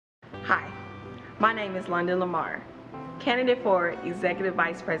Hi, my name is Lamar, candidate for Executive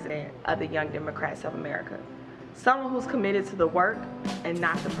Vice President of the Young Democrats of America, someone who's committed to the work and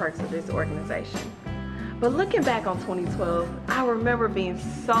not the perks of this organization. But looking back on 2012, I remember being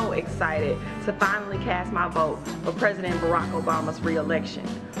so excited to finally cast my vote for President Barack Obama's re-election,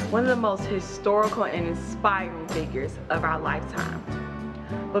 one of the most historical and inspiring figures of our lifetime.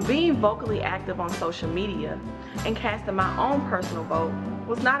 But being vocally active on social media and casting my own personal vote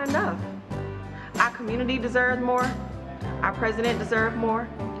was not enough. Our community deserved more, our president deserved more,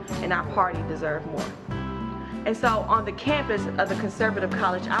 and our party deserved more. And so on the campus of the conservative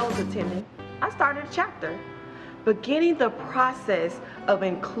college I was attending, I started a chapter, beginning the process of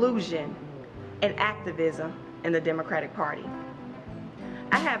inclusion and activism in the Democratic Party.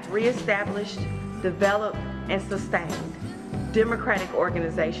 I have reestablished, developed, and sustained Democratic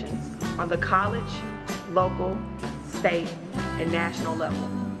organizations on the college, local, state, and national level.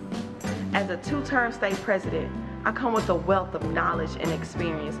 As a two-term state president, I come with a wealth of knowledge and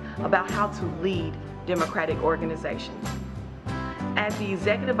experience about how to lead Democratic organizations. As the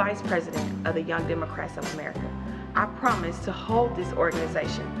Executive Vice President of the Young Democrats of America, I promise to hold this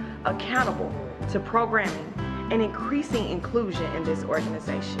organization accountable to programming and increasing inclusion in this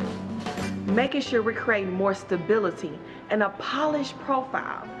organization, making sure we create more stability and a polished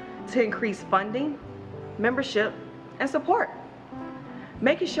profile to increase funding, membership, and support,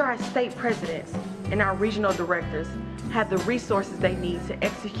 making sure our state presidents and our regional directors have the resources they need to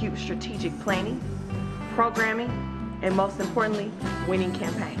execute strategic planning, programming, and most importantly, winning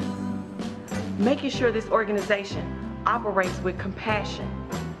campaigns. Making sure this organization operates with compassion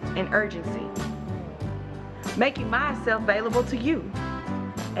and urgency. Making myself available to you.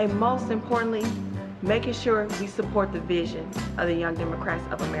 And most importantly, making sure we support the vision of the Young Democrats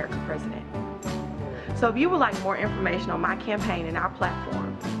of America president. So if you would like more information on my campaign and our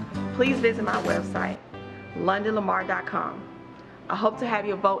platform, please visit my website, londonlamar.com. I hope to have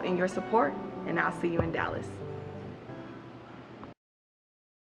your vote and your support, and I'll see you in Dallas.